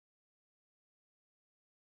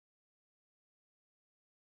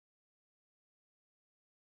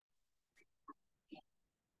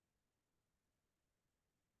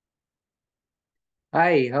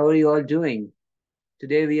Hi, how are you all doing?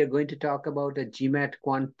 Today we are going to talk about a GMAT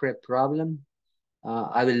Quant Prep problem.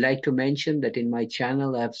 I would like to mention that in my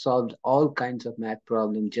channel I have solved all kinds of math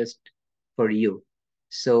problems just for you.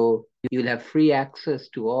 So you'll have free access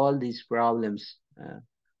to all these problems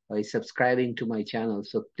by subscribing to my channel.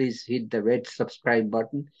 So please hit the red subscribe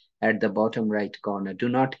button at the bottom right corner. Do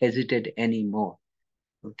not hesitate anymore.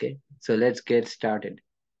 Okay, so let's get started.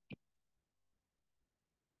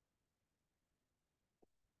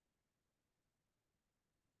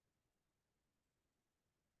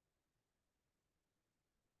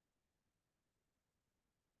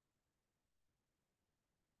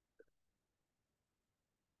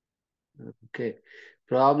 Okay.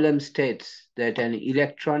 Problem states that an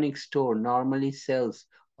electronic store normally sells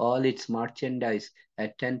all its merchandise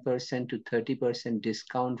at 10% to 30%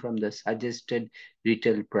 discount from the suggested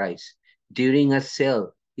retail price. During a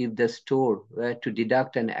sale, if the store were to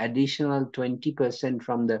deduct an additional 20%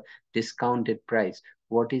 from the discounted price,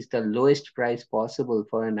 what is the lowest price possible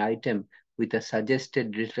for an item with a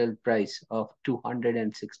suggested retail price of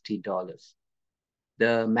 $260?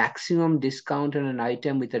 The maximum discount on an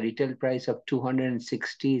item with a retail price of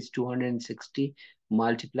 260 is 260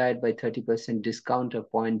 multiplied by 30% discount of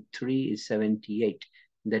 0.3 is 78.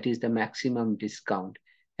 That is the maximum discount.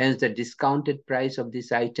 Hence, the discounted price of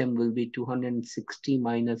this item will be 260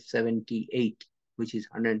 minus 78, which is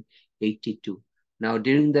 182. Now,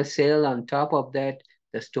 during the sale, on top of that,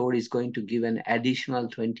 the store is going to give an additional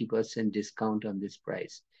 20% discount on this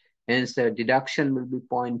price. Hence, the deduction will be zero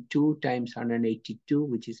point 0.2 times 182,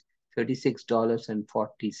 which is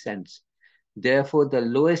 $36.40. Therefore, the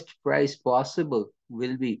lowest price possible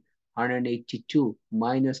will be 182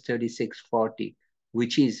 minus 36.40,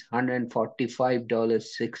 which is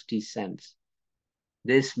 $145.60.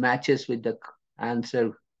 This matches with the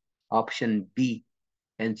answer option B.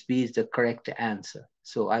 Hence, B is the correct answer.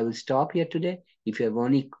 So I will stop here today. If you have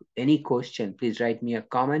any question, please write me a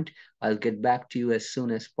comment. I'll get back to you as soon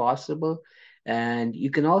as possible. And you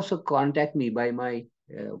can also contact me by my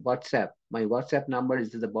WhatsApp. My WhatsApp number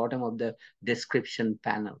is at the bottom of the description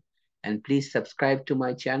panel. And please subscribe to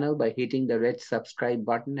my channel by hitting the red subscribe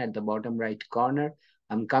button at the bottom right corner.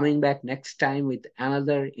 I'm coming back next time with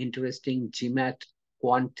another interesting GMAT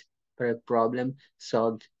quant problem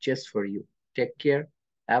solved just for you. Take care.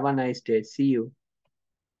 Have a nice day. See you.